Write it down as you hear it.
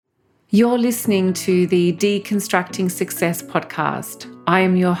You're listening to the Deconstructing Success podcast. I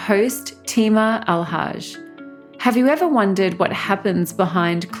am your host, Tima Alhaj. Have you ever wondered what happens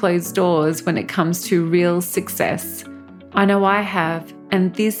behind closed doors when it comes to real success? I know I have,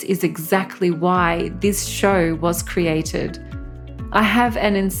 and this is exactly why this show was created. I have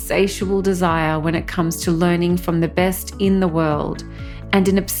an insatiable desire when it comes to learning from the best in the world, and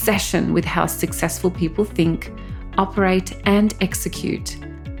an obsession with how successful people think, operate, and execute.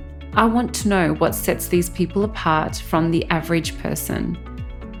 I want to know what sets these people apart from the average person.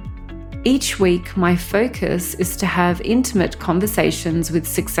 Each week, my focus is to have intimate conversations with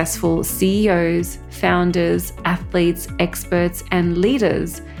successful CEOs, founders, athletes, experts, and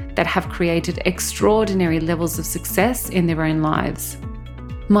leaders that have created extraordinary levels of success in their own lives.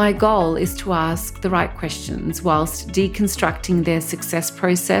 My goal is to ask the right questions whilst deconstructing their success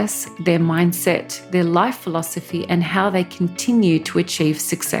process, their mindset, their life philosophy, and how they continue to achieve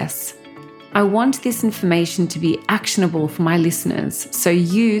success. I want this information to be actionable for my listeners so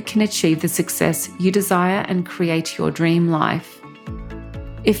you can achieve the success you desire and create your dream life.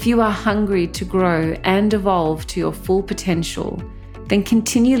 If you are hungry to grow and evolve to your full potential, then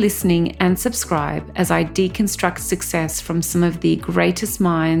continue listening and subscribe as I deconstruct success from some of the greatest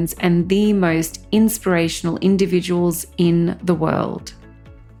minds and the most inspirational individuals in the world.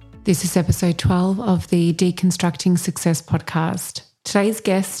 This is episode 12 of the Deconstructing Success podcast. Today's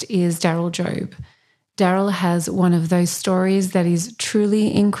guest is Daryl Jobe. Daryl has one of those stories that is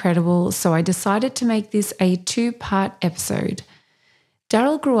truly incredible, so I decided to make this a two-part episode.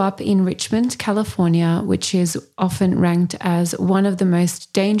 Daryl grew up in Richmond, California, which is often ranked as one of the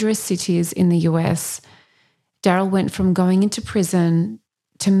most dangerous cities in the US. Daryl went from going into prison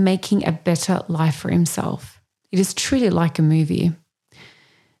to making a better life for himself. It is truly like a movie.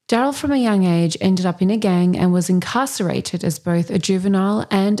 Daryl, from a young age, ended up in a gang and was incarcerated as both a juvenile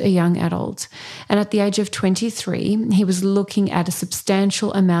and a young adult. And at the age of 23, he was looking at a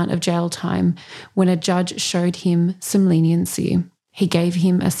substantial amount of jail time when a judge showed him some leniency. He gave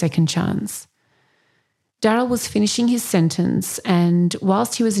him a second chance. Daryl was finishing his sentence, and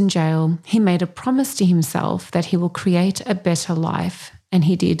whilst he was in jail, he made a promise to himself that he will create a better life, and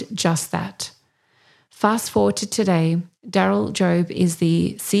he did just that. Fast forward to today, Daryl Jobe is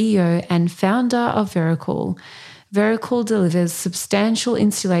the CEO and founder of Vericool. Vericool delivers substantial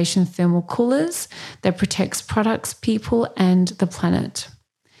insulation thermal coolers that protects products, people, and the planet.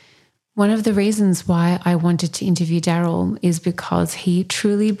 One of the reasons why I wanted to interview Daryl is because he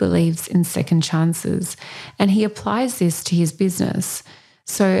truly believes in second chances, and he applies this to his business.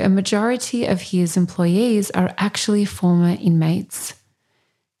 So a majority of his employees are actually former inmates.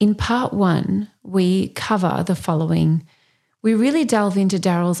 In part one, we cover the following. We really delve into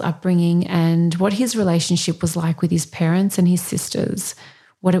Daryl's upbringing and what his relationship was like with his parents and his sisters,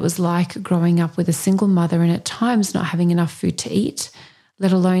 what it was like growing up with a single mother and at times not having enough food to eat,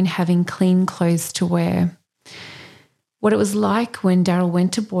 let alone having clean clothes to wear. What it was like when Daryl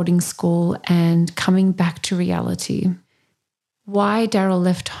went to boarding school and coming back to reality. Why Daryl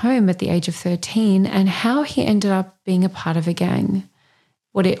left home at the age of 13 and how he ended up being a part of a gang.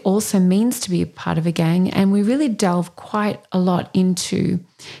 What it also means to be a part of a gang, and we really delve quite a lot into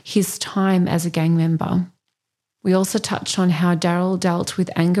his time as a gang member. We also touched on how Daryl dealt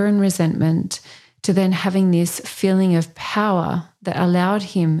with anger and resentment to then having this feeling of power that allowed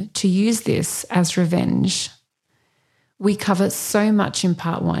him to use this as revenge. We cover so much in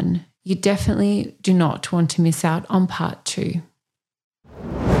part one. You definitely do not want to miss out on part two.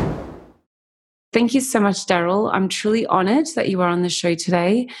 Thank you so much, Daryl. I'm truly honoured that you are on the show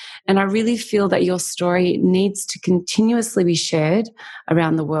today, and I really feel that your story needs to continuously be shared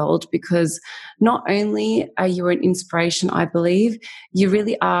around the world because not only are you an inspiration, I believe, you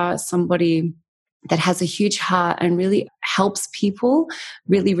really are somebody that has a huge heart and really helps people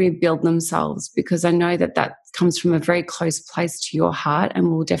really rebuild themselves, because I know that that comes from a very close place to your heart, and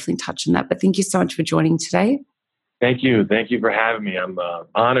we'll definitely touch on that. But thank you so much for joining today. Thank you. Thank you for having me. I'm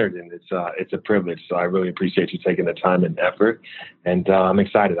honored, and it's a privilege. So I really appreciate you taking the time and effort. And I'm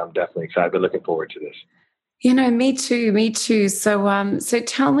excited. I'm definitely excited. But looking forward to this. You know, me too. Me too. So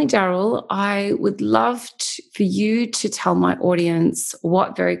tell me, Daryl, I would love for you to tell my audience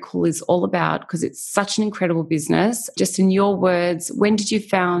what Vericool is all about, because it's such an incredible business. Just in your words, when did you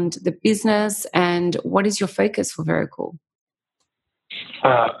found the business, and what is your focus for Vericool?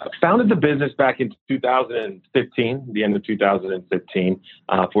 Founded the business back in 2015, the end of 2015,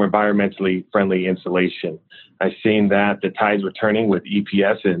 for environmentally friendly insulation. I've seen that the tides were turning with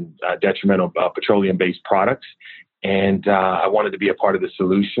EPS and detrimental petroleum-based products. And I wanted to be a part of the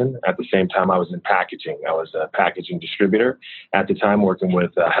solution. At the same time, I was in packaging. I was a packaging distributor at the time, working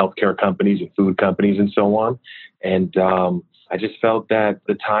with healthcare companies and food companies and so on. And I just felt that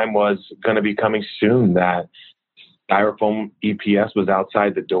the time was going to be coming soon, that styrofoam EPS was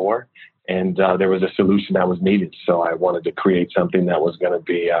outside the door, and there was a solution that was needed. So I wanted to create something that was going to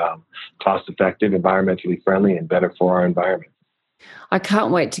be cost effective, environmentally friendly, and better for our environment. I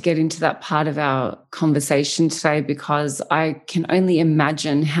can't wait to get into that part of our conversation today, because I can only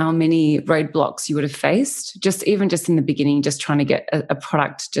imagine how many roadblocks you would have faced, just in the beginning, just trying to get a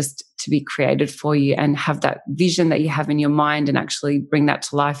product just to be created for you and have that vision that you have in your mind and actually bring that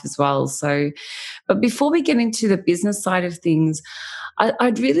to life as well. So, but before we get into the business side of things,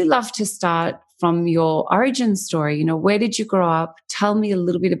 I'd really love to start from your origin story. You know, where did you grow up? Tell me a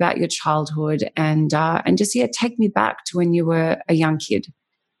little bit about your childhood, and just take me back to when you were a young kid.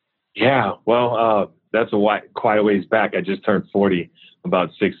 Yeah, well, that's quite a ways back. I just turned 40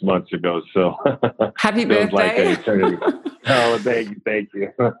 about 6 months ago, so Happy birthday! Feels like an eternity. Oh, thank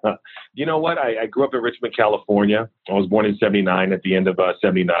you. You know what? I grew up in Richmond, California. I was born in '79, at the end of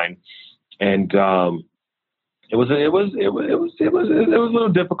 '79, and it was a little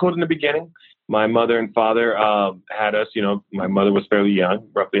difficult in the beginning. My mother and father had us, my mother was fairly young,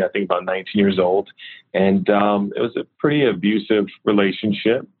 roughly, I think about 19 years old. And it was a pretty abusive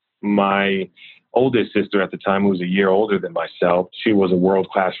relationship. My oldest sister at the time, who was a year older than myself, she was a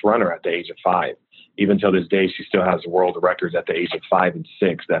world-class runner at the age of 5. Even till this day, she still has world records at the age of 5 and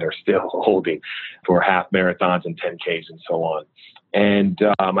 6 that are still holding for half marathons and 10Ks and so on. And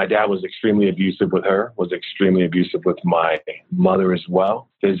my dad was extremely abusive with her, was extremely abusive with my mother as well,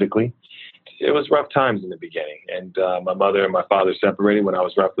 physically. It was rough times in the beginning. And my mother and my father separated when I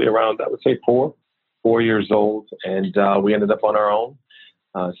was roughly around, I would say, 4 years old. And we ended up on our own,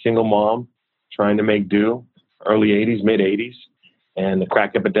 single mom, trying to make do, early 80s, mid 80s. And the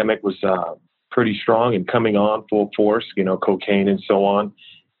crack epidemic was pretty strong and coming on full force, cocaine and so on.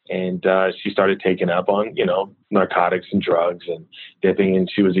 And she started taking up on, narcotics and drugs and dipping. And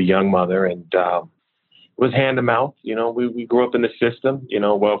she was a young mother, and it was hand to mouth. We grew up in the system,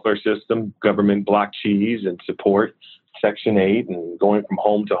 welfare system, government block cheese and support, Section 8, and going from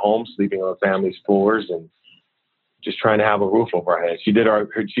home to home, sleeping on families' floors and just trying to have a roof over our heads. She did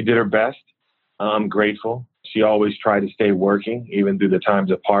her best. I'm grateful. She always tried to stay working, even through the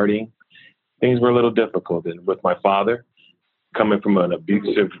times of partying. Things were a little difficult. And with my father, coming from an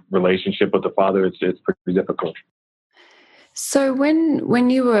abusive relationship with the father, it's pretty difficult. So when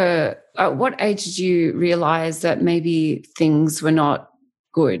you were, at what age did you realize that maybe things were not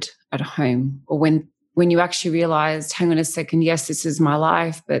good at home? Or when you actually realized, hang on a second, yes, this is my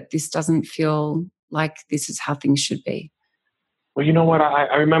life, but this doesn't feel like this is how things should be? Well, you know what?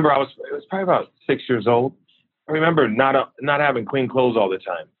 I remember it was probably about 6 years old. I remember not having clean clothes all the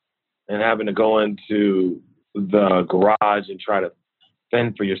time and having to go into the garage and try to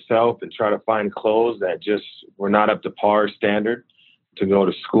fend for yourself and try to find clothes that just were not up to par standard to go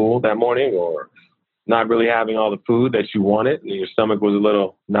to school that morning, or not really having all the food that you wanted, and your stomach was a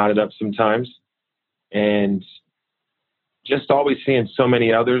little knotted up sometimes. And just always seeing so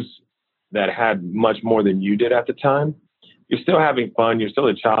many others that had much more than you did at the time. You're still having fun. You're still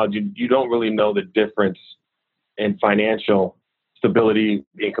a child. You don't really know the difference in financial stability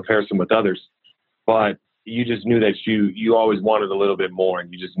in comparison with others. But you just knew that you always wanted a little bit more,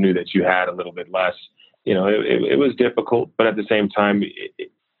 and you just knew that you had a little bit less. It was difficult, but at the same time,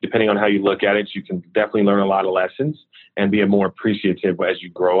 depending on how you look at it, you can definitely learn a lot of lessons and be more appreciative as you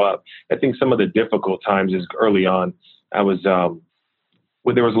grow up. I think some of the difficult times is early on. There was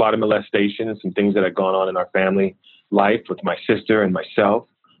a lot of molestation and some things that had gone on in our family life with my sister and myself.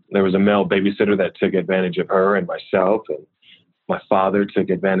 There was a male babysitter that took advantage of her and myself, and my father took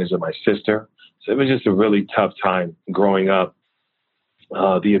advantage of my sister. So it was just a really tough time growing up.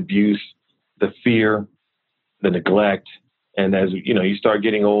 The abuse, the fear, the neglect. And as you start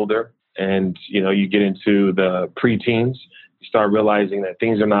getting older and, you get into the preteens, you start realizing that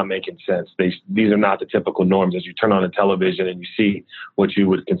things are not making sense. These are not the typical norms. As you turn on the television and you see what you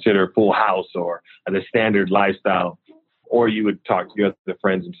would consider Full House or the standard lifestyle, or you would talk to your other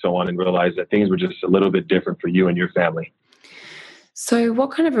friends and so on and realize that things were just a little bit different for you and your family. So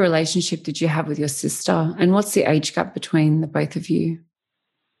what kind of a relationship did you have with your sister, and what's the age gap between the both of you?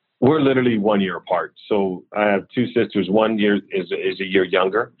 We're literally 1 year apart. So I have two sisters. 1 year is a year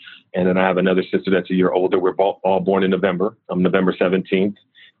younger. And then I have another sister that's a year older. We're all born in November. I'm November 17th.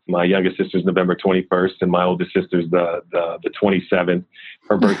 My youngest sister's November 21st. And my oldest sister's the 27th.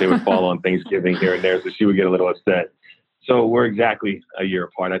 Her birthday would fall on Thanksgiving here and there. So she would get a little upset. So we're exactly a year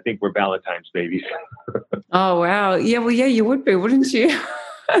apart. I think we're Valentine's babies. Oh, wow. Yeah, well, yeah, you would be, wouldn't you?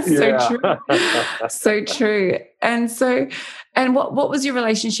 So Yeah. true. So true. And what was your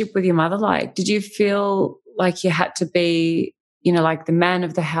relationship with your mother like? Did you feel like you had to be, like the man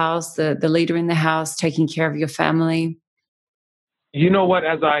of the house, the leader in the house, taking care of your family? You know what?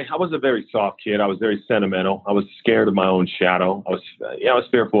 As I was a very soft kid. I was very sentimental. I was scared of my own shadow. I was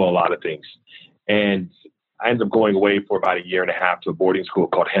fearful of a lot of things. And I ended up going away for about a year and a half to a boarding school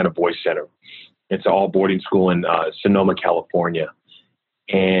called Hannah Boys Center. It's an all boarding school in Sonoma, California.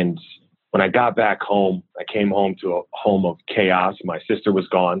 And when I got back home, I came home to a home of chaos. My sister was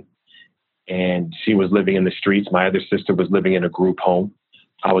gone and she was living in the streets. My other sister was living in a group home.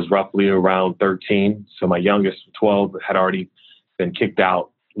 I was roughly around 13. So my youngest, 12, had already been kicked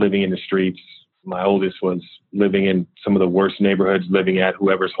out, living in the streets. My oldest was living in some of the worst neighborhoods, living at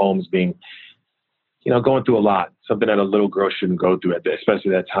whoever's homes, being, going through a lot, something that a little girl shouldn't go through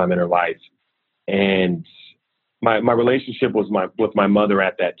especially that time in her life. And my relationship was with my mother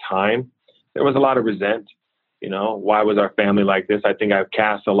at that time. There was a lot of resent. Why was our family like this? I think I've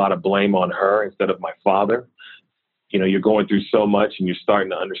cast a lot of blame on her instead of my father. You're going through so much and you're starting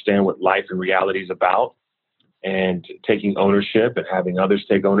to understand what life and reality is about, and taking ownership and having others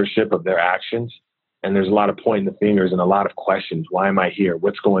take ownership of their actions. And there's a lot of pointing the fingers and a lot of questions. Why am I here?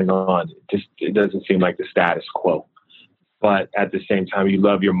 What's going on? It doesn't seem like the status quo. But at the same time, you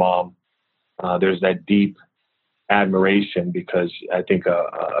love your mom. There's that deep admiration because I think a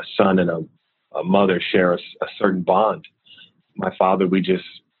son and a mother share a certain bond. My father,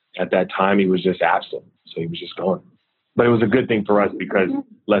 at that time, he was just absent. So he was just gone. But it was a good thing for us because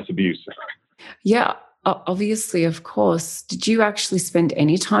less abuse. Yeah, obviously, of course. Did you actually spend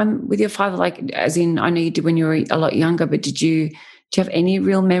any time with your father? Like, as in, I know you did when you were a lot younger, but do you have any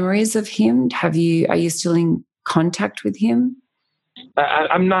real memories of him? Are you still in contact with him?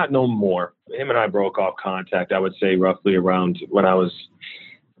 I'm not no more. Him and I broke off contact, I would say roughly around when I was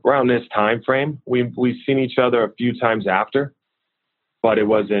around this time frame. We've seen each other a few times after, but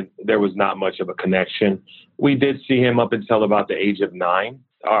there was not much of a connection. We did see him up until about the age of 9.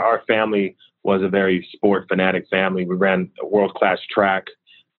 Our family was a very sport fanatic family. We ran a world-class track.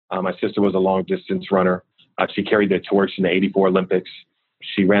 My sister was a long distance runner. She carried the torch in the '84 Olympics.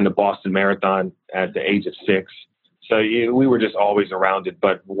 She ran the Boston Marathon at the age of 6. So we were just always around it.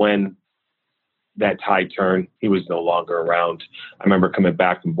 But when that tide turned, he was no longer around. I remember coming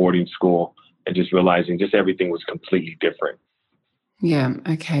back from boarding school and just realizing just everything was completely different. Yeah.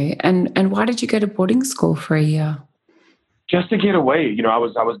 Okay. And why did you go to boarding school for a year? Just to get away. I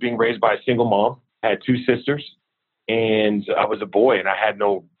was being raised by a single mom. I had 2 sisters, and I was a boy, and I had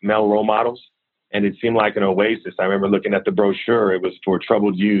no male role models. And it seemed like an oasis. I remember looking at the brochure. It was for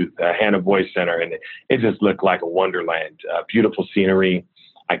troubled youth, Hannah Boys Center, and it just looked like a wonderland. Beautiful scenery,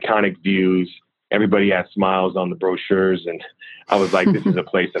 iconic views. Everybody had smiles on the brochures, and I was like, "This is a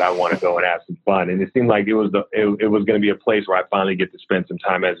place that I want to go and have some fun." And it seemed like it was going to be a place where I finally get to spend some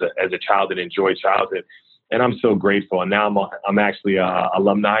time as a child and enjoy childhood. And I'm so grateful. And now I'm actually a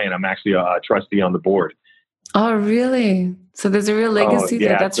alumni, and I'm actually a trustee on the board. Oh, really? So there's a real legacy there.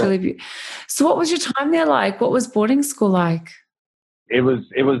 Yeah. That's really beautiful. So what was your time there like? What was boarding school like? It was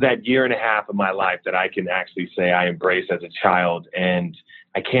that year and a half of my life that I can actually say I embraced as a child. And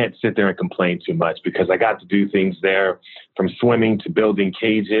I can't sit there and complain too much because I got to do things there, from swimming to building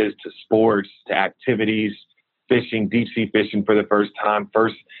cages to sports to activities, fishing, deep sea fishing for the first time,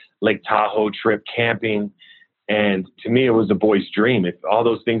 first Lake Tahoe trip, camping. And to me, it was a boy's dream. All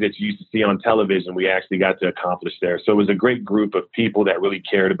those things that you used to see on television, we actually got to accomplish there. So it was a great group of people that really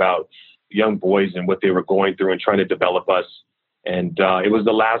cared about young boys and what they were going through and trying to develop us. And it was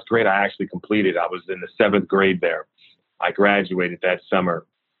the last grade I actually completed. I was in the 7th grade there. I graduated that summer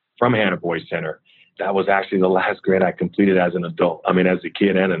from Hannah Boys Center. That was actually the last grade I completed as an adult. I mean, as a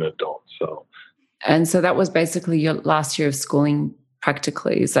kid and an adult. And so that was basically your last year of schooling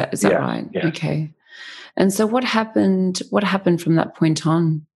practically. Is that right? Yeah. Okay. And so what happened from that point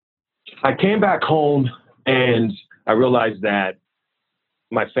on? I came back home and I realized that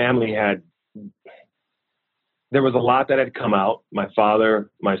my family there was a lot that had come out. My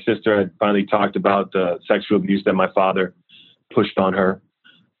sister had finally talked about the sexual abuse that my father pushed on her.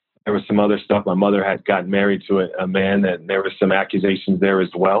 There was some other stuff. My mother had gotten married to a man that there was some accusations there as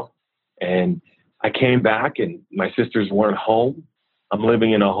well. And I came back and my sisters weren't home. I'm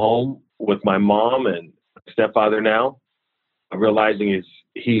living in a home with my mom and my stepfather now. I'm realizing is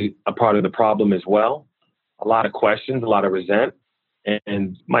he a part of the problem as well? A lot of questions, a lot of resent.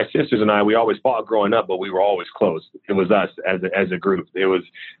 And my sisters and I, we always fought growing up, but we were always close. It was us as a group. It was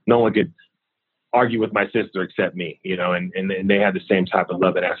no one could argue with my sister except me, and they had the same type of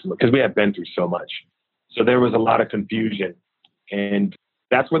love and affection because we had been through so much. So there was a lot of confusion. And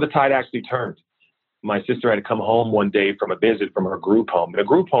that's where the tide actually turned. My sister had to come home one day from a visit from her group home. And a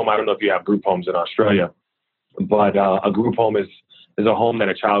group home, I don't know if you have group homes in Australia, but a group home is a home that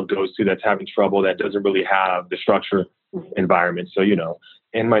a child goes to that's having trouble, that doesn't really have the structure environment. So,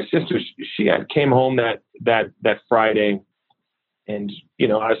 and my sister, she came home that Friday, and, I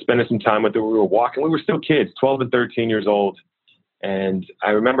was spending some time with her. We were walking. We were still kids, 12 and 13 years old. And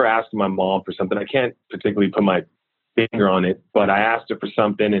I remember asking my mom for something. I can't particularly put my finger on it, but I asked her for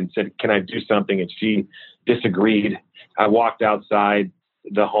something and said, can I do something? And she disagreed. I walked outside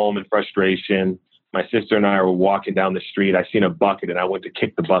the home in frustration. My sister and I were walking down the street. I seen a bucket and I went to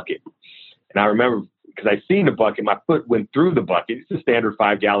kick the bucket. And I remember because I seen the bucket, my foot went through the bucket. It's a standard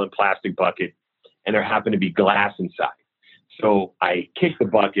 5-gallon plastic bucket, and there happened to be glass inside. So I kicked the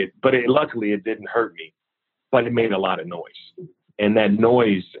bucket, but luckily it didn't hurt me, but it made a lot of noise. And that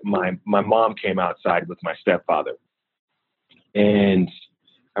noise, my mom came outside with my stepfather. And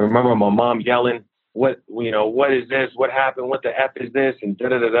I remember my mom yelling, what is this? What happened? What the F is this? And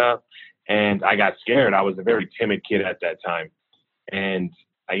da-da-da-da. And I got scared. I was a very timid kid at that time. And,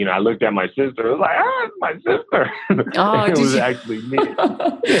 I looked at my sister. I was like, it's my sister. Oh, it was actually me.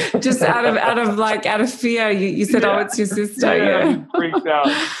 Just out of fear, you said, yeah. Oh, it's your sister. Yeah. He freaked out.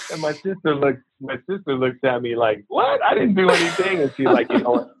 And my sister looks at me like, what? I didn't do anything. And she's like,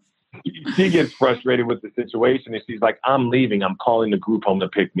 she gets frustrated with the situation, and she's like, I'm leaving. I'm calling the group home to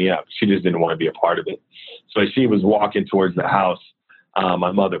pick me up. She just didn't want to be a part of it. So as she was walking towards the house,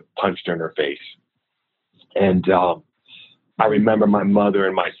 my mother punched her in her face. And I remember my mother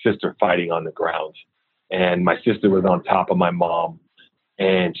and my sister fighting on the ground. And my sister was on top of my mom,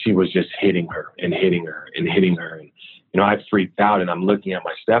 and she was just hitting her and hitting her and hitting her. And, I freaked out, and I'm looking at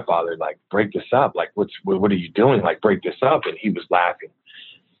my stepfather like, break this up. Like, what are you doing? Like, break this up. And he was laughing.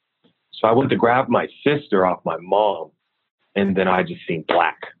 So I went to grab my sister off my mom, and then I just seen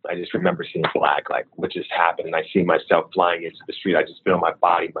black. I just remember seeing black, like what just happened. And I see myself flying into the street. I just feel my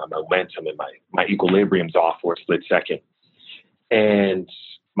body, my momentum, and my equilibrium's off for a split second. And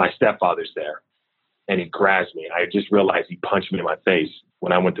my stepfather's there, and he grabs me. I just realized he punched me in my face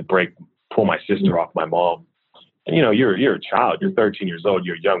when I went to pull my sister off my mom. And, you're a child. You're 13 years old.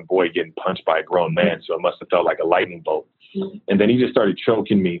 You're a young boy getting punched by a grown man. So it must have felt like a lightning bolt. And then he just started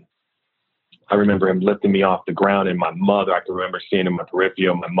choking me. I remember him lifting me off the ground, and my mother, I can remember seeing in my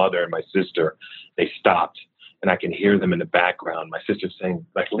peripheral, my mother and my sister, they stopped, and I can hear them in the background. My sister saying,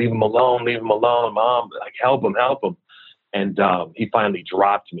 like, leave him alone, Mom, like, help him. And he finally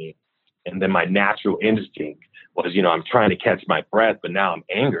dropped me. And then my natural instinct was, I'm trying to catch my breath, but now I'm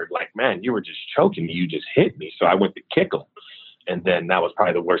angered. Like, man, you were just choking me. You just hit me. So I went to kick him. And then that was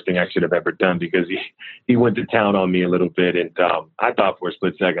probably the worst thing I should have ever done, because he went to town on me a little bit. And I thought for a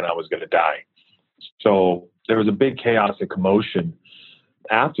split second I was going to die. So there was a big chaos and commotion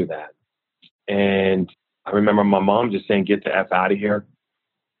after that. And I remember my mom just saying, get the F out of here,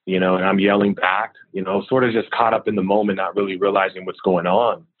 and I'm yelling back, sort of just caught up in the moment, not really realizing what's going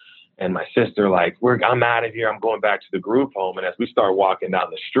on. And my sister, like, I'm out of here. I'm going back to the group home. And as we start walking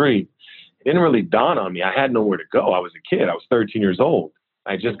down the street, it didn't really dawn on me. I had nowhere to go. I was a kid. I was 13 years old.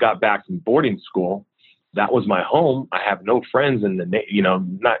 I just got back from boarding school. That was my home. I have no friends in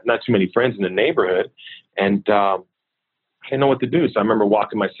not too many friends in the neighborhood. And I didn't know what to do. So I remember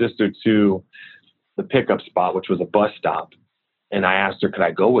walking my sister to the pickup spot, which was a bus stop. And I asked her, could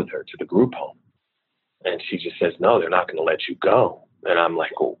I go with her to the group home? And she just says, no, they're not going to let you go. And I'm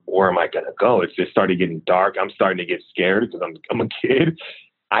like, well, where am I going to go? It just started getting dark. I'm starting to get scared because I'm a kid.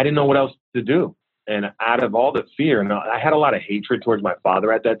 I didn't know what else to do. And out of all the fear, and I had a lot of hatred towards my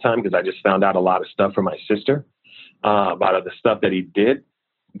father at that time, because I just found out a lot of stuff from my sister about the stuff that he did.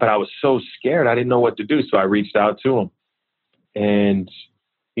 But I was so scared, I didn't know what to do. So I reached out to him, and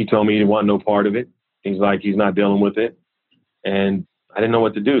he told me he didn't want no part of it. He's like, he's not dealing with it. And I didn't know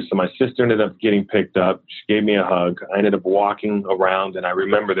what to do. So my sister ended up getting picked up. She gave me a hug. I ended up walking around, and I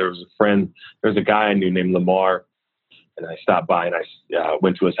remember there was a guy I knew named Lamar. And I stopped by, and I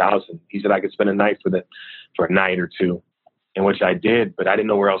went to his house, and he said I could spend a night for a night or two, in which I did, but I didn't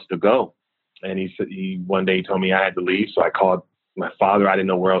know where else to go. And he said, one day he told me I had to leave. So I called my father. I didn't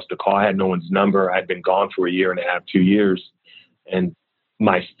know where else to call. I had no one's number. I'd been gone for a year and a half, 2 years. And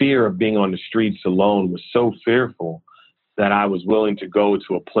my fear of being on the streets alone was so fearful that I was willing to go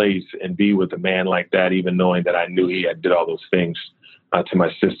to a place and be with a man like that, even knowing that I knew he had did all those things to my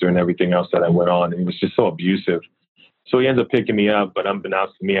sister and everything else that I went on. And he was just so abusive. So he ends up picking me up, but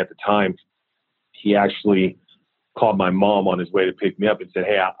unbeknownst to me at the time, he actually called my mom on his way to pick me up and said,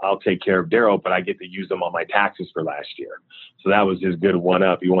 hey, I'll take care of Daryl, but I get to use them on my taxes for last year. So that was his good one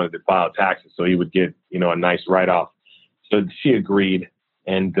up. He wanted to file taxes so he would get, a nice write-off. So she agreed.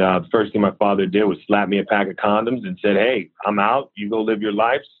 And the first thing my father did was slap me a pack of condoms and said, hey, I'm out. You go live your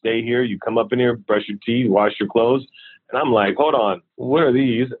life. Stay here. You come up in here, brush your teeth, wash your clothes. And I'm like, hold on, what are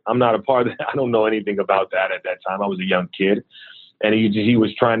these? I'm not a part of that. I don't know anything about that at that time. I was a young kid. And he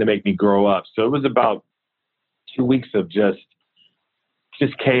was trying to make me grow up. So it was about 2 weeks of just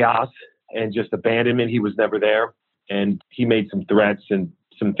chaos and just abandonment. He was never there. And he made some threats and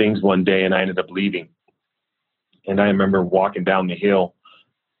some things one day, and I ended up leaving. And I remember walking down the hill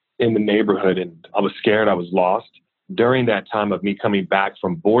in the neighborhood, and I was scared. I was lost. During that time of me coming back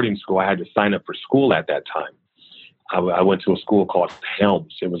from boarding school, I had to sign up for school at that time. I went to a school called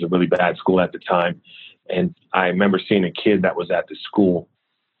Helms. It was a really bad school at the time. And I remember seeing a kid that was at the school,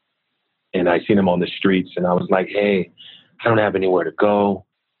 and I seen him on the streets, and I was like, hey, I don't have anywhere to go.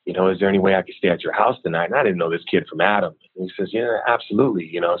 Is there any way I could stay at your house tonight? And I didn't know this kid from Adam. And he says, yeah,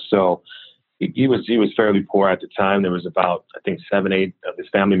 absolutely. So he was fairly poor at the time. There was about, I think, 7, 8 of his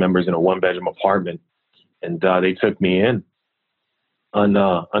family members in a 1-bedroom apartment. And they took me in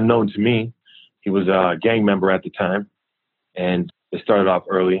unknown to me. He was a gang member at the time, and it started off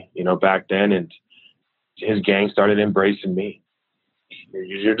early, back then. And his gang started embracing me.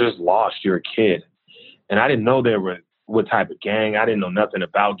 You're just lost. You're a kid. And I didn't know what type of gang. I didn't know nothing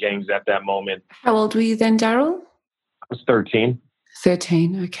about gangs at that moment. How old were you then, Daryl? I was 13.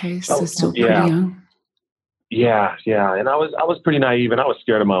 13. Okay. So still pretty young. Yeah. And I was pretty naive, and I was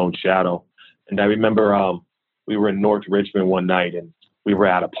scared of my own shadow. And I remember we were in North Richmond one night, and we were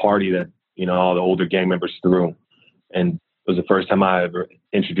at a party that, all the older gang members threw. And it was the first time I ever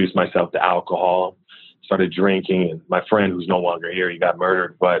introduced myself to alcohol. Started drinking, and my friend, who's no longer here, he got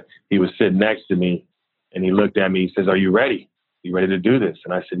murdered, but he was sitting next to me, and he looked at me. He says, are you ready? Are you ready to do this?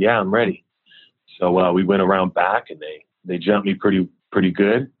 And I said, yeah, I'm ready. So we went around back, and they jumped me pretty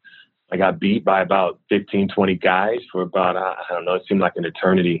good. I got beat by about 15, 20 guys for about, I don't know, it seemed like an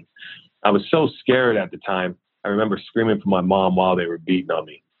eternity. I was so scared at the time. I remember screaming for my mom while they were beating on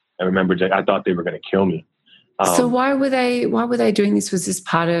me. I remember I thought they were going to kill me. So why were they doing this? Was this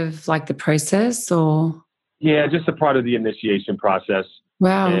part of like the process, or? Yeah, just a part of the initiation process.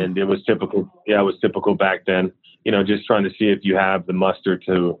 Wow. And it was typical. Yeah, it was typical back then. Just trying to see if you have the muster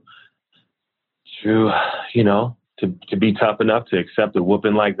to be tough enough to accept a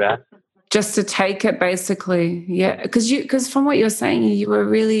whooping like that. Just to take it, basically. Yeah, because from what you're saying,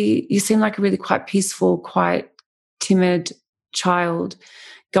 you seem like a really quite peaceful, quite timid child.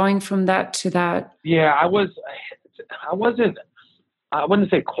 Going from that to that. Yeah, I wouldn't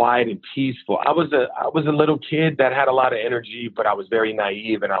say quiet and peaceful. I was a little kid that had a lot of energy, but I was very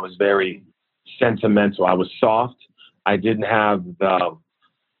naive and I was very sentimental. I was soft. I didn't have the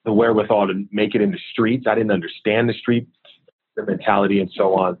wherewithal to make it in the streets. I didn't understand the street, the mentality and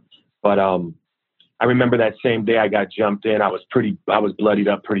so on. But I remember that same day I got jumped in. I was bloodied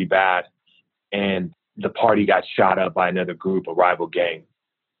up pretty bad. And the party got shot up by another group, a rival gang.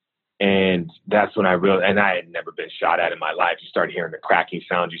 And that's when I realized, and I had never been shot at in my life. You start hearing the cracking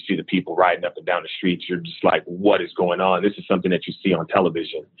sounds. You see the people riding up and down the streets. You're just like, what is going on? This is something that you see on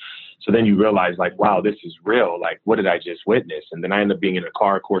television. So then you realize, like, wow, this is real. Like, what did I just witness? And then I ended up being in a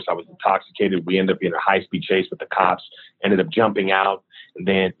car. Of course, I was intoxicated. We ended up in a high-speed chase with the cops, ended up jumping out. And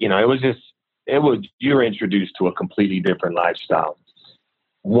then, you were introduced to a completely different lifestyle.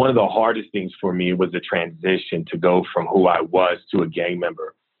 One of the hardest things for me was the transition to go from who I was to a gang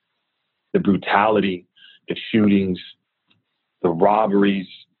member. The brutality, the shootings, the robberies,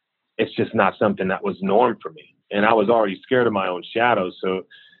 it's just not something that was norm for me. And I was already scared of my own shadow. So,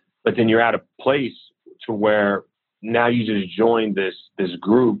 but then you're at a place to where now you just join this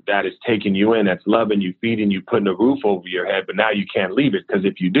group that is taking you in, that's loving you, feeding you, putting a roof over your head. But now you can't leave it, because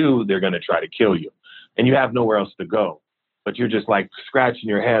if you do, they're going to try to kill you. And you have nowhere else to go. But you're just like scratching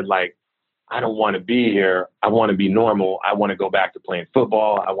your head like, I don't want to be here. I want to be normal. I want to go back to playing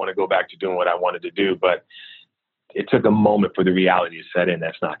football. I want to go back to doing what I wanted to do. But it took a moment for the reality to set in.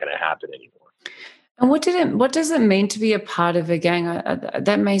 That's not going to happen anymore. And what does it mean to be a part of a gang?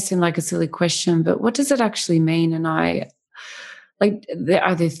 That may seem like a silly question, but what does it actually mean? And are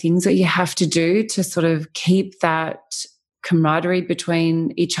there things that you have to do to sort of keep that camaraderie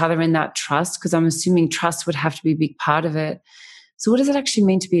between each other and that trust? Because I'm assuming trust would have to be a big part of it. So what does it actually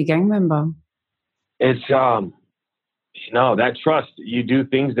mean to be a gang member? It's, that trust. You do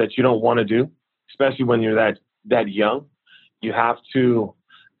things that you don't want to do, especially when you're that young. You have to,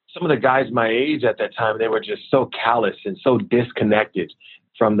 some of the guys my age at that time, they were just so callous and so disconnected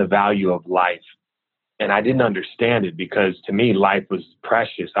from the value of life. And I didn't understand it because to me, life was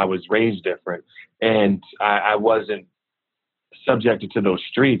precious. I was raised different, and I wasn't subjected to those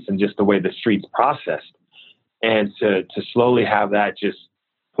streets and just the way the streets processed. And to slowly have that just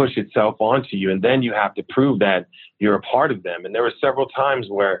push itself onto you. And then you have to prove that you're a part of them. And there were several times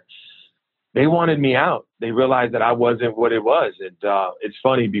where they wanted me out. They realized that I wasn't what it was. And it's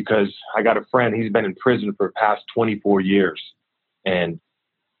funny because I got a friend, he's been in prison for the past 24 years. And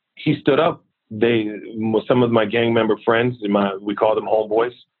he stood up. Some of my gang member friends, we call them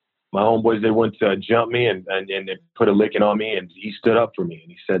homeboys. My homeboys, they went to jump me and they put a licking on me. And he stood up for me.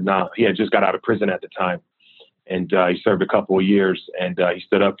 And he said, nah, he had just got out of prison at the time. And he served a couple of years, and he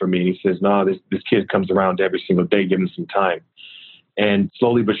stood up for me. And he says, no, this kid comes around every single day, give him some time. And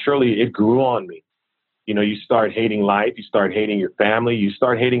slowly but surely, it grew on me. You know, you start hating life. You start hating your family. You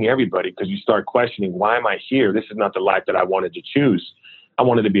start hating everybody because you start questioning, why am I here? This is not the life that I wanted to choose. I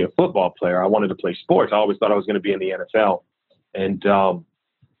wanted to be a football player. I wanted to play sports. I always thought I was going to be in the NFL. And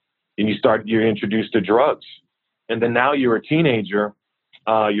you're introduced to drugs. And then now you're a teenager.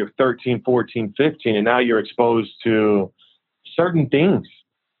 You're 13, 14, 15, and now you're exposed to certain things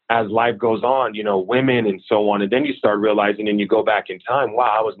as life goes on, you know, women and so on. And then you start realizing, and you go back in time,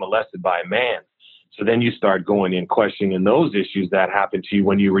 wow, I was molested by a man. So then you start going and questioning those issues that happened to you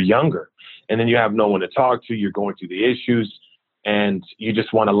when you were younger. And then you have no one to talk to. You're going through the issues and you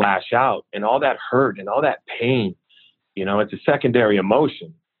just want to lash out. And all that hurt and all that pain, you know, it's a secondary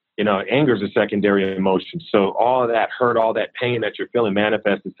emotion. You know, anger is a secondary emotion. So all that hurt, all that pain that you're feeling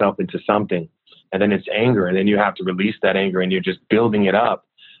manifests itself into something. And then it's anger. And then you have to release that anger and you're just building it up.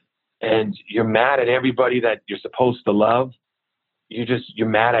 And you're mad at everybody that you're supposed to love. You're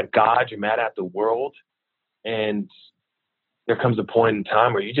mad at God. You're mad at the world. And there comes a point in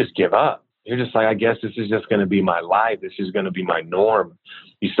time where you just give up. You're just like, I guess this is just going to be my life. This is going to be my norm.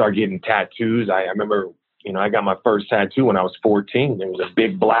 You start getting tattoos. I remember, you know, I got my first tattoo when I was 14. There was a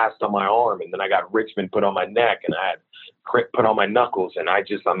big blast on my arm. And then I got Richmond put on my neck and I had Crit put on my knuckles. And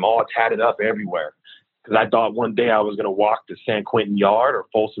I'm all tatted up everywhere. Because I thought one day I was going to walk to San Quentin Yard or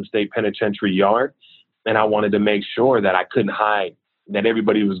Folsom State Penitentiary Yard. And I wanted to make sure that I couldn't hide, that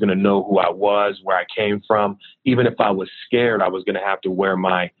everybody was going to know who I was, where I came from. Even if I was scared, I was going to have to wear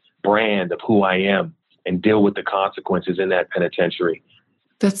my brand of who I am and deal with the consequences in that penitentiary.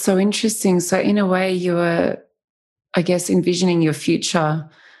 That's so interesting. So in a way, you were, I guess, envisioning your future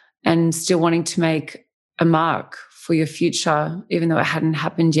and still wanting to make a mark for your future, even though it hadn't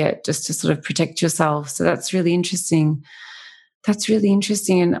happened yet, just to sort of protect yourself. So that's really interesting. That's really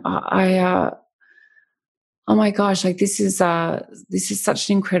interesting. And oh my gosh, like this is such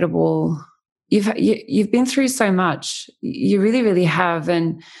an incredible. You've been through so much. You really, really have,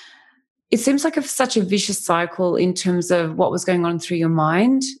 and it seems like such a vicious cycle in terms of what was going on through your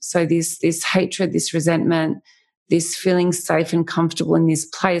mind. So this hatred, this resentment, this feeling safe and comfortable in this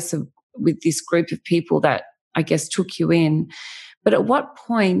place with this group of people that I guess took you in. But at what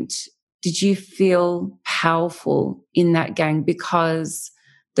point did you feel powerful in that gang? Because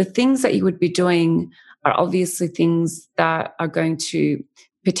the things that you would be doing are obviously things that are going to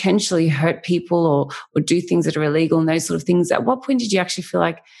potentially hurt people or do things that are illegal and those sort of things. At what point did you actually feel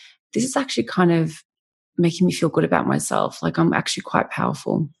like this is actually kind of making me feel good about myself? Like I'm actually quite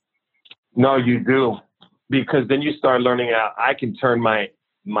powerful. No, you do. Because then you start learning out, I can turn my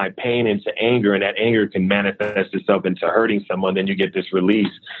pain into anger, and that anger can manifest itself into hurting someone. Then you get this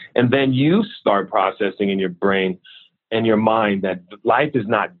release. And then you start processing in your brain and your mind that life is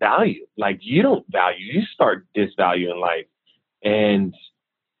not valued. Like you don't value, you start disvaluing life. And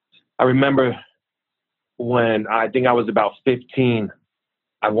I remember when I think I was about 15,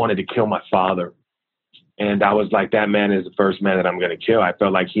 I wanted to kill my father. And I was like, that man is the first man that I'm going to kill. I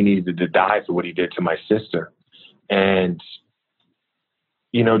felt like he needed to die for what he did to my sister. And,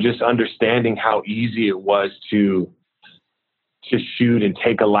 you know, just understanding how easy it was to shoot and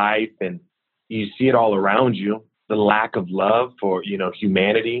take a life. And you see it all around you, the lack of love for, you know,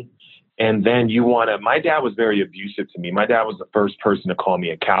 humanity. And then my dad was very abusive to me. My dad was the first person to call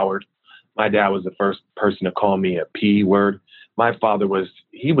me a coward. My dad was the first person to call me a P word. My father was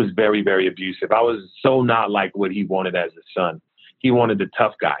very, very abusive. I was so not like what he wanted as a son. He wanted the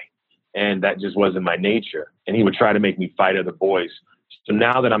tough guy, and that just wasn't my nature. And he would try to make me fight other boys. So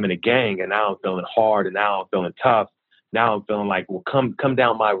now that I'm in a gang and now I'm feeling hard and now I'm feeling tough, now I'm feeling like, well, come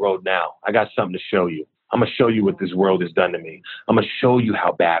down my road now. I got something to show you. I'm going to show you what this world has done to me. I'm going to show you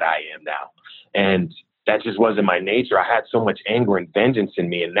how bad I am now. And that just wasn't my nature. I had so much anger and vengeance in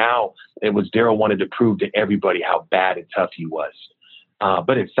me. And now it was Daryl wanted to prove to everybody how bad and tough he was.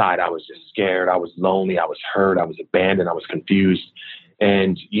 But inside, I was just scared. I was lonely. I was hurt. I was abandoned. I was confused.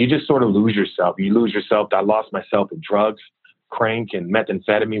 And you just sort of lose yourself. You lose yourself. I lost myself in drugs. Crank and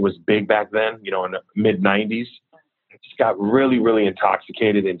methamphetamine was big back then, you know, in the mid 90s. Just got really, really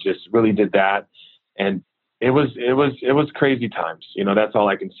intoxicated and just really did that. And it was crazy times. You know, that's all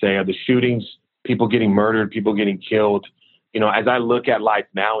I can say. The shootings, people getting murdered, people getting killed. You know, as I look at life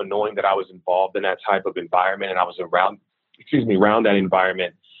now and knowing that I was involved in that type of environment and I was around that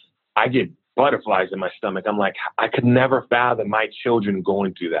environment, I get butterflies in my stomach. I'm like, I could never fathom my children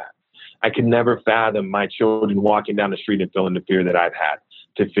going through that. I could never fathom my children walking down the street and feeling the fear that I've had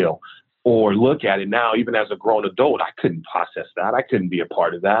to feel. Or look at it now, even as a grown adult, I couldn't process that. I couldn't be a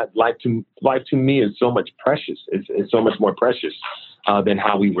part of that. Life to me is so much precious. It's so much more precious than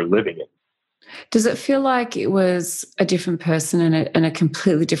how we were living it. Does it feel like it was a different person in a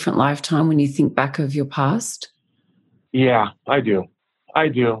completely different lifetime when you think back of your past? Yeah, I do.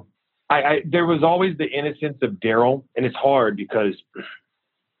 There was always the innocence of Daryl, and it's hard because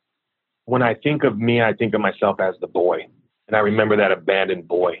when I think of me, I think of myself as the boy, and I remember that abandoned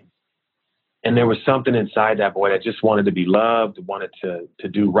boy. And there was something inside that boy that just wanted to be loved, wanted to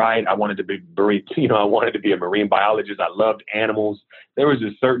do right. I wanted to be I wanted to be a marine biologist. I loved animals. There was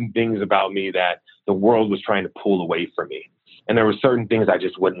just certain things about me that the world was trying to pull away from me. And there were certain things I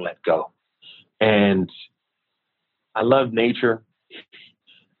just wouldn't let go. And I love nature.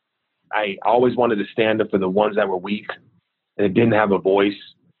 I always wanted to stand up for the ones that were weak and didn't have a voice.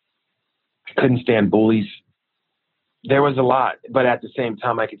 I couldn't stand bullies. There was a lot, but at the same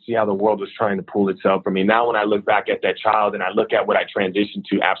time, I could see how the world was trying to pull itself from me. Now, when I look back at that child and I look at what I transitioned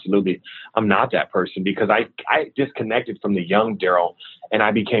to, absolutely, I'm not that person because I disconnected from the young Daryl and I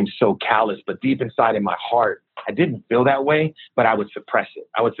became so callous. But deep inside in my heart, I didn't feel that way, but I would suppress it.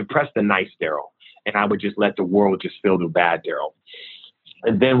 I would suppress the nice Daryl and I would just let the world just feel the bad Daryl.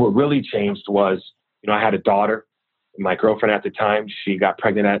 And then what really changed was, I had a daughter. My girlfriend at the time, she got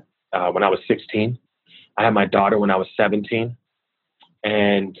pregnant when I was 16. I had my daughter when I was 17.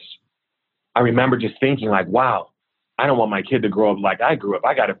 And I remember just thinking like, wow, I don't want my kid to grow up like I grew up.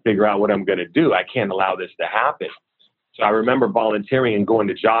 I got to figure out what I'm going to do. I can't allow this to happen. So I remember volunteering and going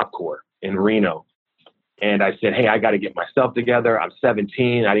to Job Corps in Reno. And I said, hey, I got to get myself together. I'm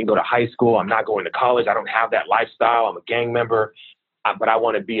 17. I didn't go to high school. I'm not going to college. I don't have that lifestyle. I'm a gang member, but I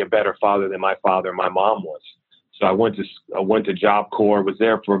want to be a better father than my father and my mom was. So I went to Job Corps, was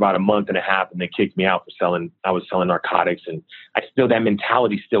there for about a month and a half, and they kicked me out for I was selling narcotics. And that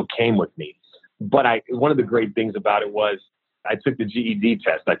mentality still came with me. But one of the great things about it was I took the GED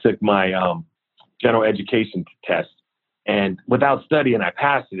test. I took my general education test. And without studying, I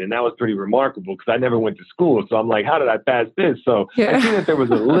passed it. And that was pretty remarkable because I never went to school. So I'm like, how did I pass this? So yeah. I see that there was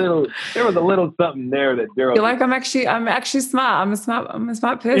a little something there that Daryl. You're like, I'm actually smart. I'm a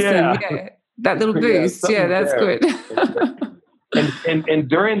smart person. Yeah. That little boost. Yeah, that's there. Good. and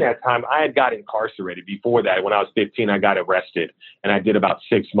during that time, I had got incarcerated. Before that, when I was 15, I got arrested and I did about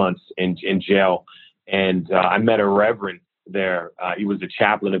 6 months in jail. And I met a reverend there. He was the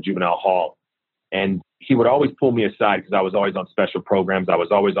chaplain of Juvenile Hall. And he would always pull me aside because I was always on special programs. I was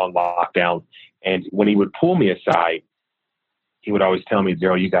always on lockdown. And when he would pull me aside, he would always tell me,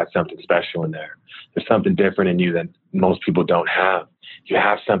 Daryl, you got something special in there. There's something different in you that most people don't have. You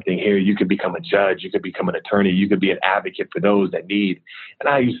have something here. You could become a judge. You could become an attorney. You could be an advocate for those that need. And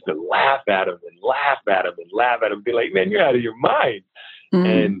I used to laugh at him and be like, man, you're out of your mind.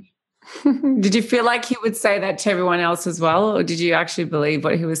 Mm. And did you feel like he would say that to everyone else as well? Or did you actually believe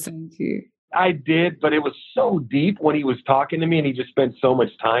what he was saying to you? I did, but it was so deep when he was talking to me and he just spent so much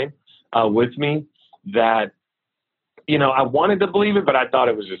time with me that, I wanted to believe it, but I thought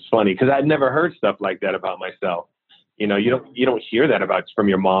it was just funny because I'd never heard stuff like that about myself. You don't hear that from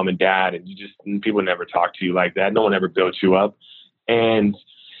your mom and dad, and people never talk to you like that. No one ever built you up. And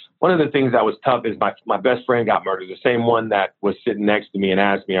one of the things that was tough is my best friend got murdered, the same one that was sitting next to me and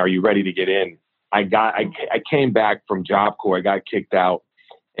asked me, are you ready to get in? I came back from Job Corps. I got kicked out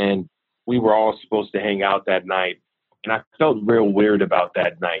and we were all supposed to hang out that night. And I felt real weird about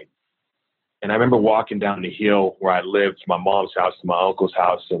that night. And I remember walking down the hill where I lived, to my mom's house, to my uncle's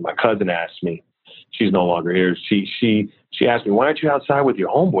house, and my cousin asked me, she's no longer here. She asked me, why aren't you outside with your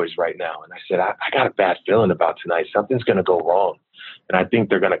homeboys right now? And I said, I got a bad feeling about tonight. Something's going to go wrong. And I think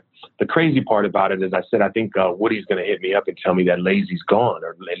the crazy part about it is I said, I think Woody's going to hit me up and tell me that Lazy's gone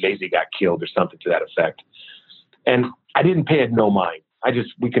or Lazy got killed or something to that effect. And I didn't pay it no mind.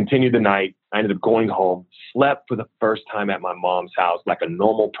 We continued the night. I ended up going home, slept for the first time at my mom's house like a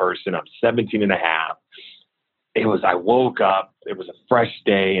normal person. I'm 17 and a half. I woke up, it was a fresh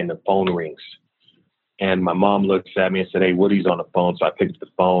day and the phone rings. And my mom looks at me and said, hey, Woody's on the phone. So I picked up the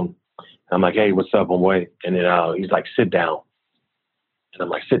phone. I'm like, hey, what's up, homeboy? And then he's like, sit down. And I'm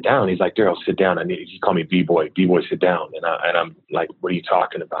like, sit down. He's like, Daryl, sit down. He called me B-boy. B-boy, sit down. And I'm like, what are you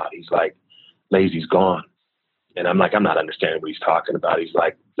talking about? He's like, Lazy's gone. And I'm like, I'm not understanding what he's talking about. He's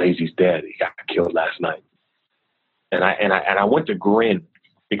like, Lazy's dead. He got killed last night. And I went to grin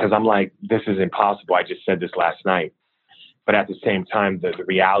because I'm like, this is impossible. I just said this last night. But at the same time, the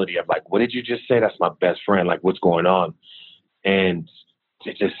reality of like, what did you just say? That's my best friend. Like, what's going on? And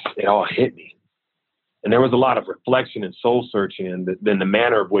it all hit me. And there was a lot of reflection and soul searching and then the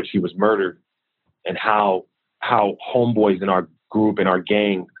manner of which he was murdered and how homeboys in our group and our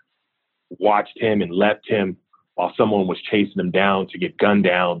gang watched him and left him while someone was chasing him down to get gunned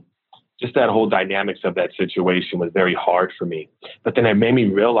down. Just that whole dynamics of that situation was very hard for me. But then it made me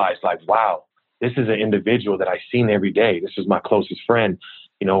realize, like, wow, this is an individual that I've seen every day. This is my closest friend.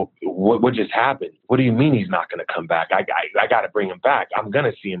 You know, what just happened? What do you mean he's not going to come back? I got to bring him back. I'm going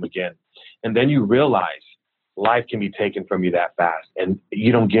to see him again. And then you realize life can be taken from you that fast and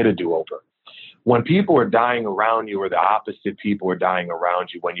you don't get a do-over. When people are dying around you or the opposite people are dying around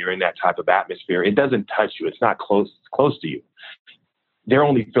you when you're in that type of atmosphere, it doesn't touch you. It's not close to you. They're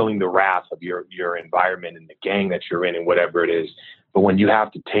only feeling the wrath of your environment and the gang that you're in and whatever it is. But when you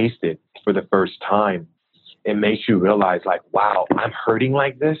have to taste it for the first time, it makes you realize, like, wow, I'm hurting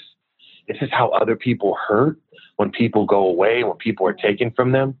like this. This is how other people hurt when people go away, when people are taken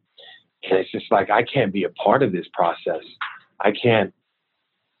from them. And it's just like, I can't be a part of this process. I can't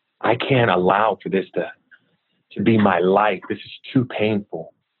allow for this to be my life. This is too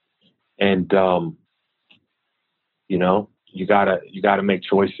painful. And, you know, you gotta make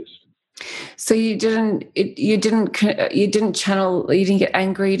choices. So you didn't channel, you didn't get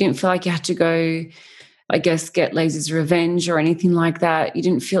angry. You didn't feel like you had to go, I guess, get Lazy's revenge or anything like that. You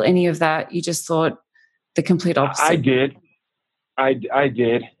didn't feel any of that. You just thought the complete opposite. I did. I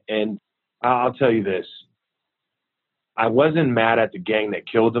did. And I'll tell you this. I wasn't mad at the gang that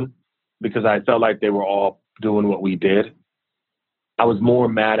killed him because I felt like they were all doing what we did. I was more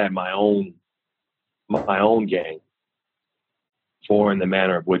mad at my own gang for in the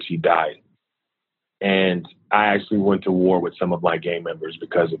manner of which he died. And I actually went to war with some of my gang members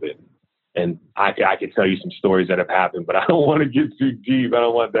because of it. And I could tell you some stories that have happened, but I don't want to get too deep. I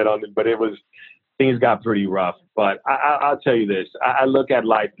don't want that on it. But things got pretty rough. But I'll tell you this. I look at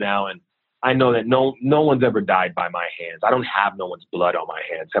life now and I know that no one's ever died by my hands. I don't have no one's blood on my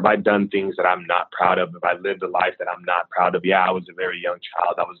hands. Have I done things that I'm not proud of? Have I lived a life that I'm not proud of? Yeah, I was a very young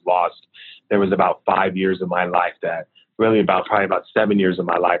child. I was lost. There was about 5 years of my life probably about 7 years of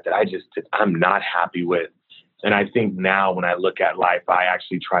my life that I'm not happy with. And I think now when I look at life, I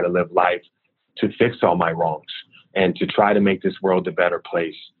actually try to live life to fix all my wrongs and to try to make this world a better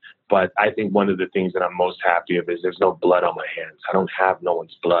place. But I think one of the things that I'm most happy of is there's no blood on my hands. I don't have no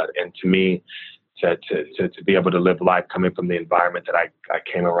one's blood. And to me, to be able to live life coming from the environment that I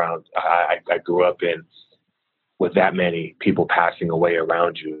came around, I grew up in, with that many people passing away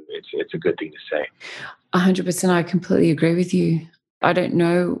around you, it's a good thing to say. 100%. I completely agree with you. I don't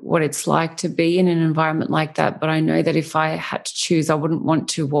know what it's like to be in an environment like that, but I know that if I had to choose, I wouldn't want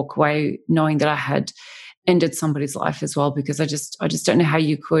to walk away knowing that I had ended somebody's life as well, because I just don't know how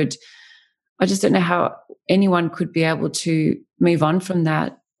I just don't know how anyone could be able to move on from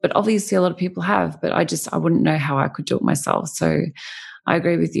that. But obviously a lot of people have, but I wouldn't know how I could do it myself. So I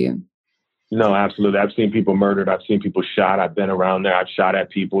agree with you. No, absolutely. I've seen people murdered. I've seen people shot. I've been around there. I've shot at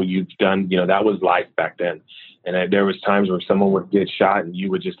people. You've done, that was life back then. And there was times where someone would get shot and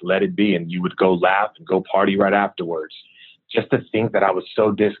you would just let it be and you would go laugh and go party right afterwards. Just to think that I was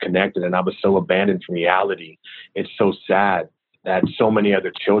so disconnected and I was so abandoned from reality. It's so sad that so many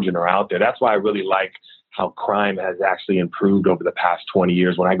other children are out there. That's why I really like how crime has actually improved over the past 20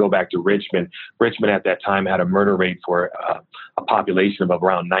 years. When I go back to Richmond at that time had a murder rate for a population of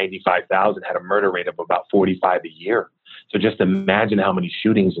around 95,000, had a murder rate of about 45 a year. So just imagine how many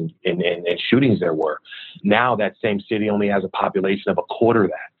shootings and shootings there were. Now that same city only has a population of a quarter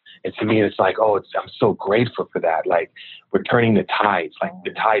of that. And to me, it's like, I'm so grateful for that. Like, we're turning the tides. Like, the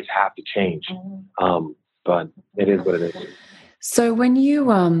tides have to change. But it is what it is. So when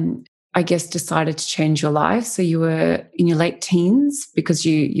you, I guess, decided to change your life, so you were in your late teens because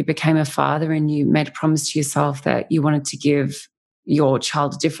you became a father and you made a promise to yourself that you wanted to give your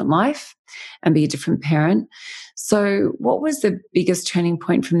child a different life and be a different parent. So what was the biggest turning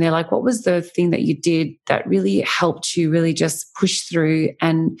point from there? Like, what was the thing that you did that really helped you really just push through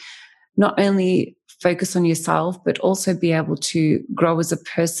and not only focus on yourself, but also be able to grow as a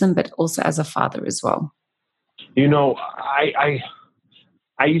person, but also as a father as well? I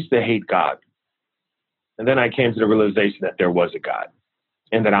used to hate God. And then I came to the realization that there was a God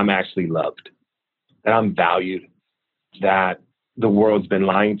and that I'm actually loved, that I'm valued, that the world's been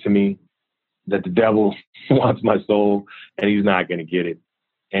lying to me, that the devil wants my soul and he's not going to get it.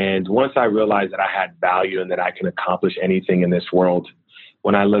 And once I realized that I had value and that I can accomplish anything in this world,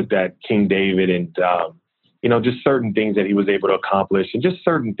 when I looked at King David and, just certain things that he was able to accomplish and just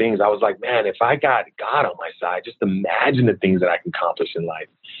certain things, I was like, man, if I got God on my side, just imagine the things that I can accomplish in life.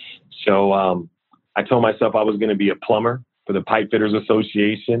 So I told myself I was going to be a plumber for the Pipe Fitters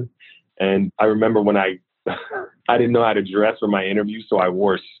Association. And I remember when I didn't know how to dress for my interview, so I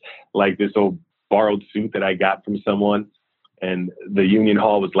wore like this old borrowed suit that I got from someone. And the union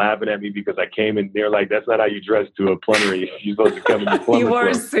hall was laughing at me because I came in there like, that's not how you dress to a plumber. You're supposed to come in your plumber. You wore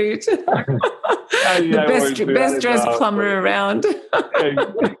a suit. The best dressed plumber around.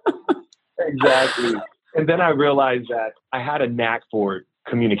 Exactly. And then I realized that I had a knack for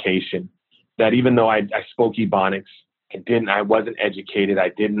communication, that even though I spoke Ebonics, I wasn't educated. I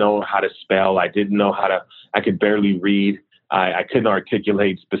didn't know how to spell. I could barely read. I couldn't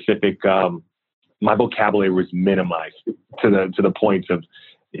articulate specific, my vocabulary was minimized to the point of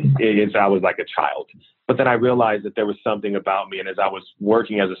I was like a child. But then I realized that there was something about me. And as I was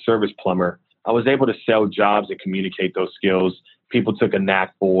working as a service plumber, I was able to sell jobs and communicate those skills. People took a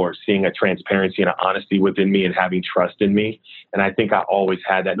knack for seeing a transparency and an honesty within me and having trust in me. And I think I always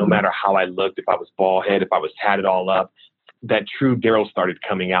had that, no matter how I looked, if I was bald head, if I was tatted all up, that true Daryl started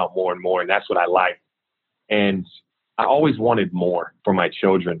coming out more and more. And that's what I liked. And I always wanted more for my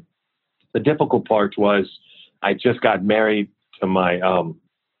children. The difficult part was I just got married to my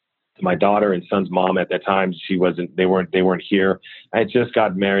daughter and son's mom at that time. They weren't here. I had just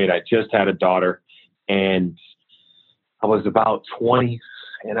got married. I just had a daughter, and I was about 20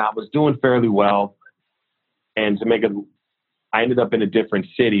 and I was doing fairly well. And I ended up in a different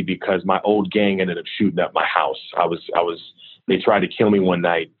city because my old gang ended up shooting up my house. They tried to kill me one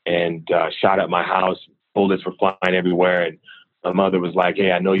night and shot up my house. Bullets were flying everywhere. And my mother was like,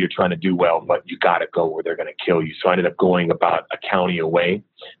 hey, I know you're trying to do well, but you got to go where they're going to kill you. So I ended up going about a county away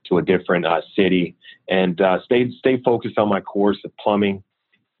to a different city and stayed focused on my course of plumbing.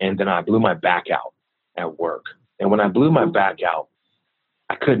 And then I blew my back out at work. And when I blew my back out,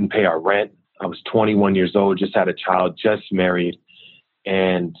 I couldn't pay our rent. I was 21 years old, just had a child, just married,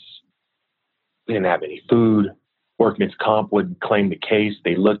 and didn't have any food. Workman's Comp wouldn't claim the case.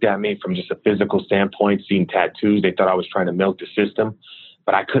 They looked at me from just a physical standpoint, seeing tattoos. They thought I was trying to milk the system,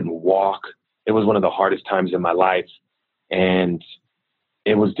 but I couldn't walk. It was one of the hardest times in my life, and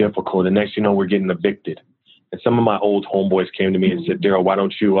it was difficult. The next, we're getting evicted. And some of my old homeboys came to me and said, Daryl, why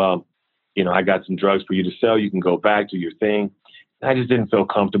don't you, I got some drugs for you to sell. You can go back, do your thing. And I just didn't feel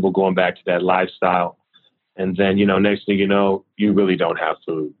comfortable going back to that lifestyle. And then, next thing you know, you really don't have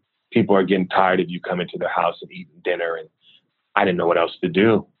food. People are getting tired of you coming to their house and eating dinner. And I didn't know what else to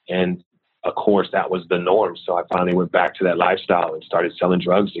do. And of course, that was the norm. So I finally went back to that lifestyle and started selling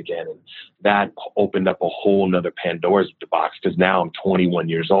drugs again. And that opened up a whole nother Pandora's box, because now I'm 21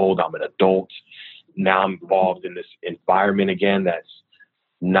 years old. I'm an adult. Now I'm involved in this environment again. That's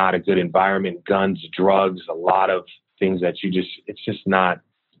not a good environment. Guns, drugs, a lot of things that it's just not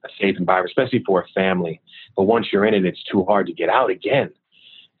a safe environment, especially for a family. But once you're in it, it's too hard to get out again.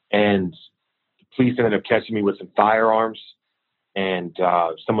 And the police ended up catching me with some firearms, and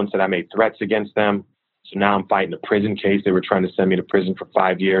someone said I made threats against them. So now I'm fighting a prison case. They were trying to send me to prison for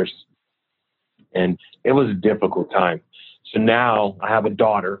 5 years. And it was a difficult time. So now I have a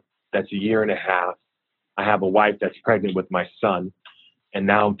daughter that's 1.5 years. I have a wife that's pregnant with my son. And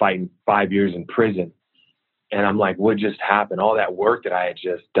now I'm fighting 5 years in prison. And I'm like, what just happened? All that work that I had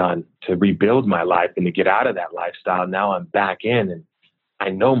just done to rebuild my life and to get out of that lifestyle. Now I'm back in, and I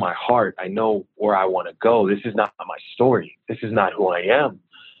know my heart. I know where I want to go. This is not my story. This is not who I am.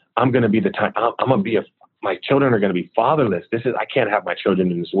 I'm going to be my children are going to be fatherless. I can't have my children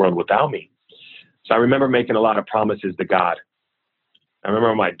in this world without me. So I remember making a lot of promises to God. I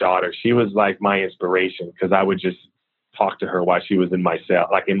remember my daughter, she was like my inspiration, because I would just talk to her while she was in my cell.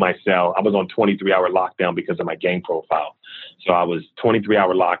 I was on 23-hour lockdown because of my gang profile. So I was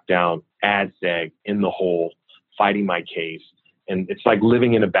 23-hour lockdown, ADSEG, in the hole, fighting my case. And it's like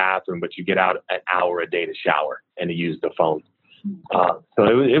living in a bathroom, but you get out an hour a day to shower and to use the phone. So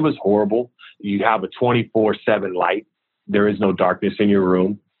it was horrible. You have a 24/7 light. There is no darkness in your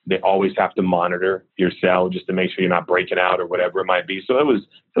room. They always have to monitor your cell just to make sure you're not breaking out or whatever it might be. So it was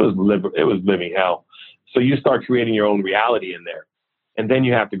living hell. So you start creating your own reality in there. And then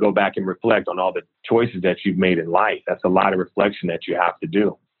you have to go back and reflect on all the choices that you've made in life. That's a lot of reflection that you have to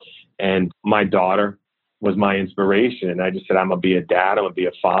do. And my daughter was my inspiration. And I just said, I'm going to be a dad. I'm going to be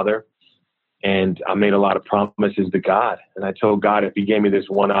a father. And I made a lot of promises to God. And I told God, if he gave me this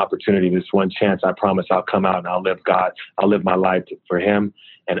one opportunity, this one chance, I promise I'll come out and I'll live my life for him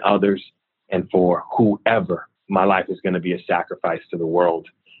and others and for whoever. My life is going to be a sacrifice to the world.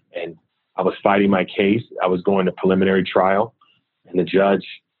 And I was fighting my case. I was going to preliminary trial, and the judge,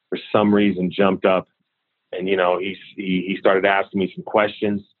 for some reason, jumped up, and he started asking me some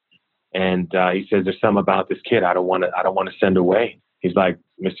questions. And he says, "There's something about this kid I don't want to send away." He's like,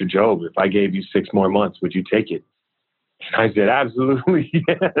 "Mr. Jobe, if I gave you 6 more months, would you take it?" And I said, "Absolutely,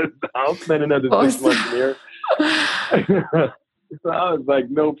 yes. I'll spend another 6 months here." So I was like,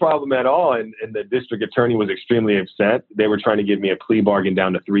 no problem at all. And the district attorney was extremely upset. They were trying to give me a plea bargain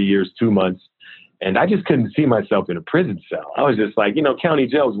down to 3 years, 2 months. And I just couldn't see myself in a prison cell. I was just like, county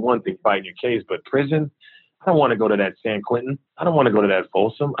jail is one thing, fighting your case, but prison, I don't want to go to that San Quentin. I don't want to go to that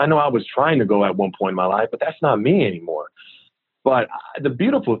Folsom. I know I was trying to go at one point in my life, but that's not me anymore. But the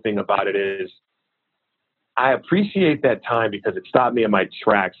beautiful thing about it is I appreciate that time because it stopped me in my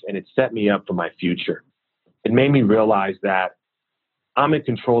tracks and it set me up for my future. It made me realize that I'm in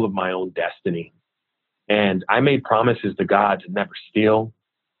control of my own destiny. And I made promises to God to never steal,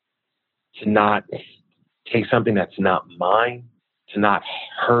 to not take something that's not mine, to not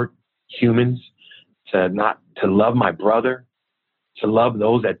hurt humans, to love my brother, to love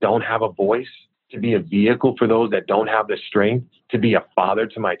those that don't have a voice, to be a vehicle for those that don't have the strength, to be a father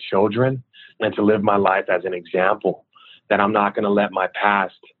to my children, and to live my life as an example that I'm not going to let my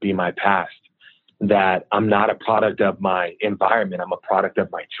past be my past, that I'm not a product of my environment. I'm a product of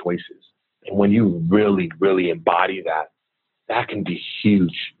my choices. And when you really, really embody that, that can be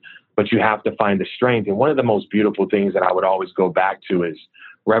huge, but you have to find the strength. And one of the most beautiful things that I would always go back to is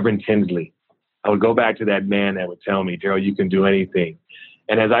Reverend Tinsley. I would go back to that man that would tell me, "Daryl, you can do anything."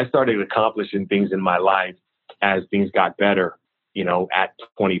 And as I started accomplishing things in my life, as things got better, at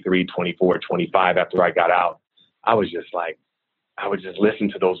 23, 24, 25, after I got out, I was just like, I would just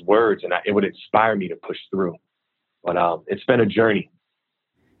listen to those words and it would inspire me to push through. But it's been a journey.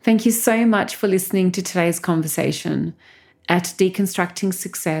 Thank you so much for listening to today's conversation. At Deconstructing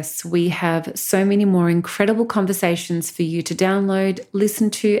Success, we have so many more incredible conversations for you to download, listen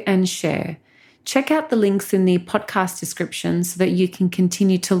to, and share. Check out the links in the podcast description so that you can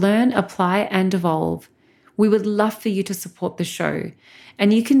continue to learn, apply, and evolve. We would love for you to support the show.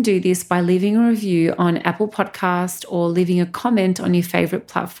 And you can do this by leaving a review on Apple Podcast or leaving a comment on your favorite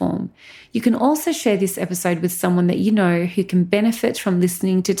platform. You can also share this episode with someone that you know who can benefit from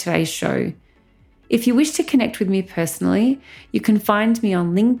listening to today's show. If you wish to connect with me personally, you can find me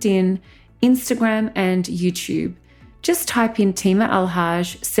on LinkedIn, Instagram, and YouTube. Just type in Tima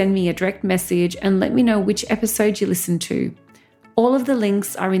Alhaj, send me a direct message, and let me know which episode you listened to. All of the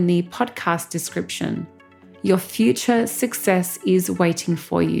links are in the podcast description. Your future success is waiting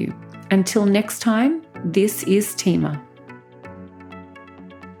for you. Until next time, this is Tima.